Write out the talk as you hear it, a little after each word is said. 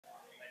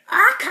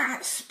I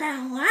can't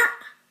spell that.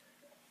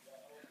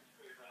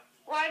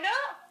 Why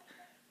not?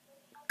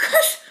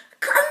 'Cause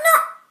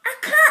I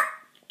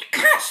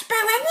can't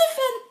spell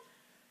anything.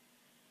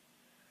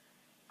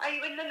 Are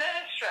you in the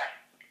nursery?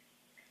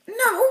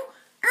 No,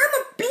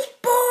 I'm a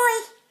big boy.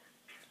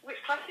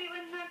 Which class are you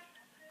in then?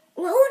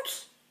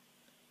 Loads.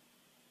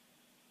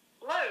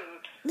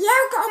 Loads? Yeah,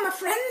 I've got all my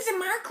friends in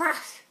my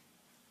class.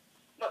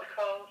 What they're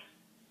called?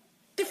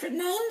 Different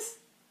names.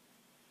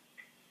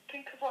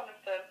 Think of one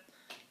of them.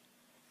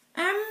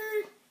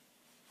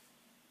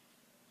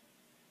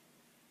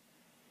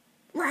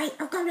 Right,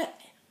 I've got it.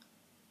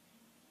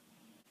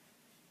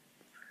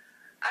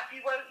 Have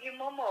you woke your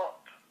mum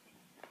up?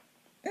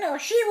 No,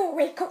 she won't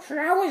wake up for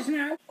hours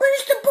now.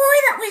 Where's the boy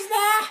that was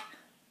there?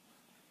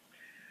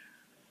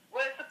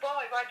 Where's the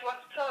boy? Why do you want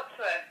to talk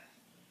to him?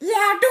 Yeah,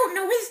 I don't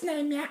know his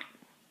name yet.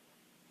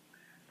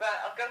 Right,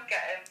 I'll go and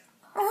get him.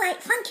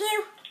 Alright, thank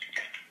you.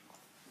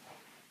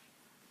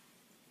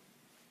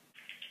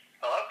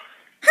 Hello?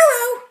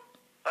 Hello,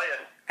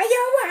 Hiya. are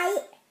you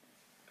alright?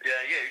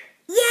 Yeah,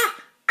 you? Yeah,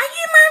 are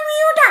you my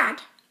real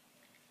dad?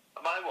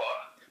 Am I what?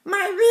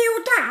 My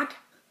real dad?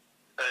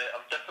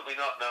 I'm definitely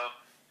not, no.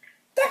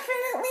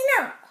 Definitely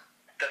not.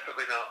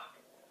 Definitely not.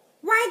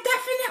 Why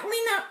definitely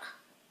not?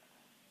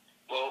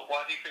 Well,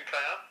 why do you think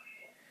I am?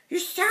 You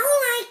sound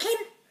like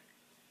him.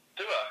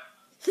 Do I?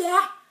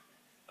 Yeah.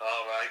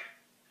 Alright.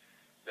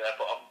 Yeah,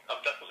 but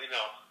I'm definitely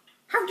not.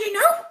 How do you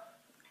know?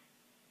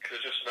 Can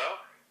I just know?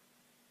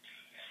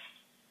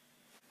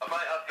 I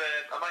might have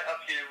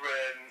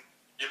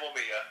your mum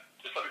here.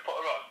 Just let me put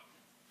her on.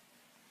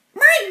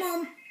 My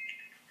mum.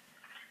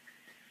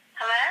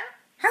 Hello?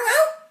 Hello?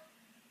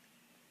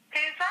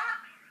 Who's that?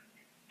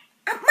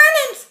 My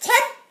name's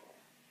Tim.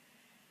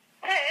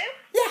 Who?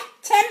 Yeah,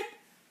 Tim.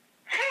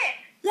 Tim?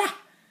 Yeah.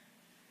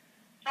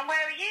 And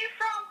where are you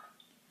from?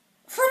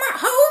 From at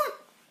home.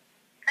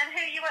 And who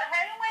are you at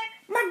home with?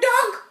 My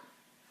dog.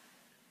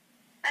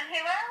 And who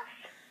else?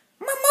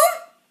 My mum.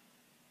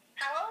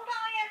 How old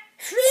are you?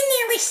 3,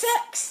 nearly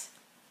 6.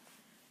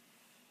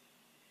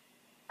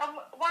 And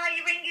why are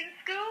you ringing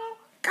school?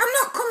 I'm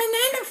not coming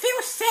in, I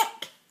feel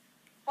sick.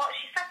 What's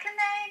your second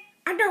name?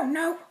 I don't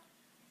know.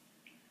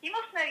 You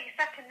must know your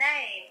second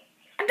name.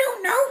 I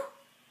don't know.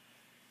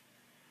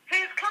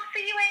 Whose class are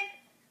you in?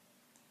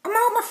 I'm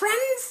all my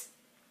friends.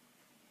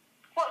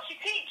 What's your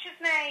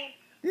teacher's name?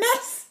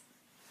 Miss.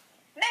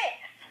 Miss?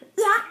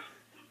 Yeah.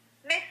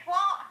 Miss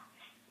what?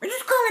 We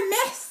just call her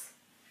Miss.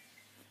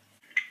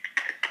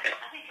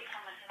 I think he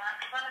commented on that,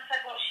 because when I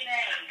said, what's your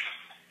name?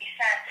 He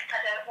said,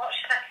 what's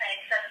your second name?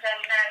 He said, I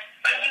don't know.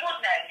 Well, you would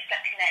know your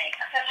second name.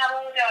 I said, how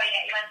old are you?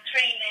 He went,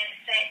 3, nearly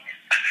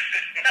 6.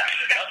 That's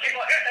exactly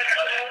what he said.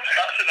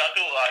 That's an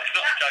adult, like, it's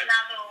not a That's child. an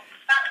adult.